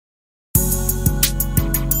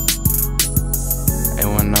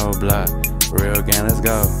whole block. Real gang, let's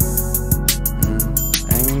go.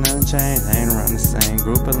 Ain't nothing changed. Ain't around the same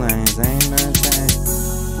group of lanes. Ain't nothing changed.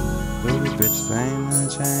 Groovy bitches, ain't nothing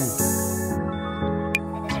changed.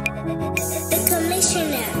 The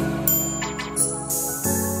commissioner.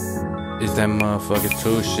 It's that motherfucking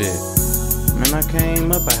two shit. Man, I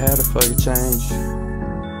came up, I had to fucking change.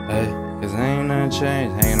 Hey, cause ain't nothing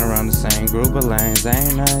changed. Hanging around the same group of lanes,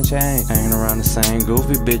 ain't nothing changed. Hanging around the same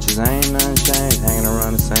goofy bitches, ain't nothing changed. Hanging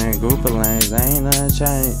around the same group of lanes, ain't nothing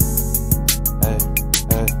changed.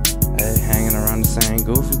 Hey, hanging around the same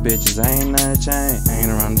goofy bitches, ain't nothing changed. Hanging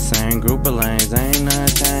around the same group of lanes, ain't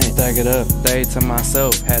nothing changed. Stack it up, stayed to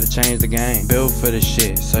myself, had to change the game. Built for this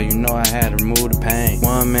shit, so you know I had to remove the pain.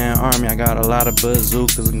 One man army, I got a lot of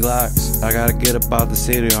bazookas and glocks. I gotta get up out the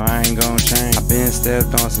city or I ain't gon' change. I been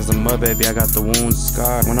stepped on since I'm up, baby, I got the wounds and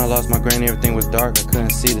scars. When I lost my granny, everything was dark, I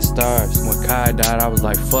couldn't see the stars. When Kai died, I was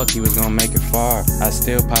like, fuck, he was gonna make it far. I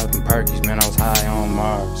still poppin' perkies, man, I was high on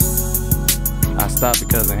Mars. I stopped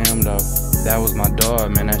because of him though. That was my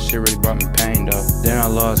dog, man, that shit really brought me pain though. Then I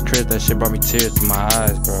lost Chris, that shit brought me tears to my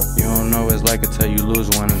eyes, bro. You don't know what it's like until you lose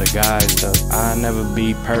one of the guys though. I never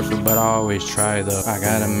be perfect, but I always try though. I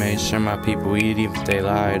gotta make sure my people eat even if they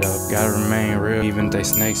lie though. Gotta remain real even if they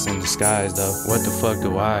snakes in disguise though. What the fuck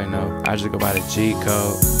do I know? I just go by the G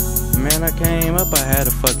code. Man, I came up, I had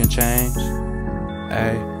to fucking change.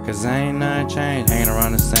 Ay, cause ain't nothing changed. Hanging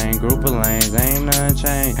around the same group of lanes, ain't nothing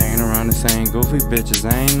changed. Hanging around the same goofy bitches,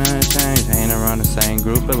 ain't nothing changed. Hanging around the same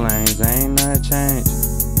group of lanes, ain't nothing changed.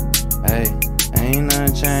 Ay, ain't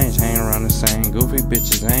nothing changed. Hanging around the same goofy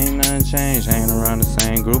bitches, ain't nothing changed. Hanging around the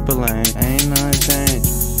same group of lanes, ain't nothing changed.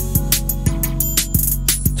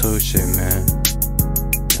 Two shit, man.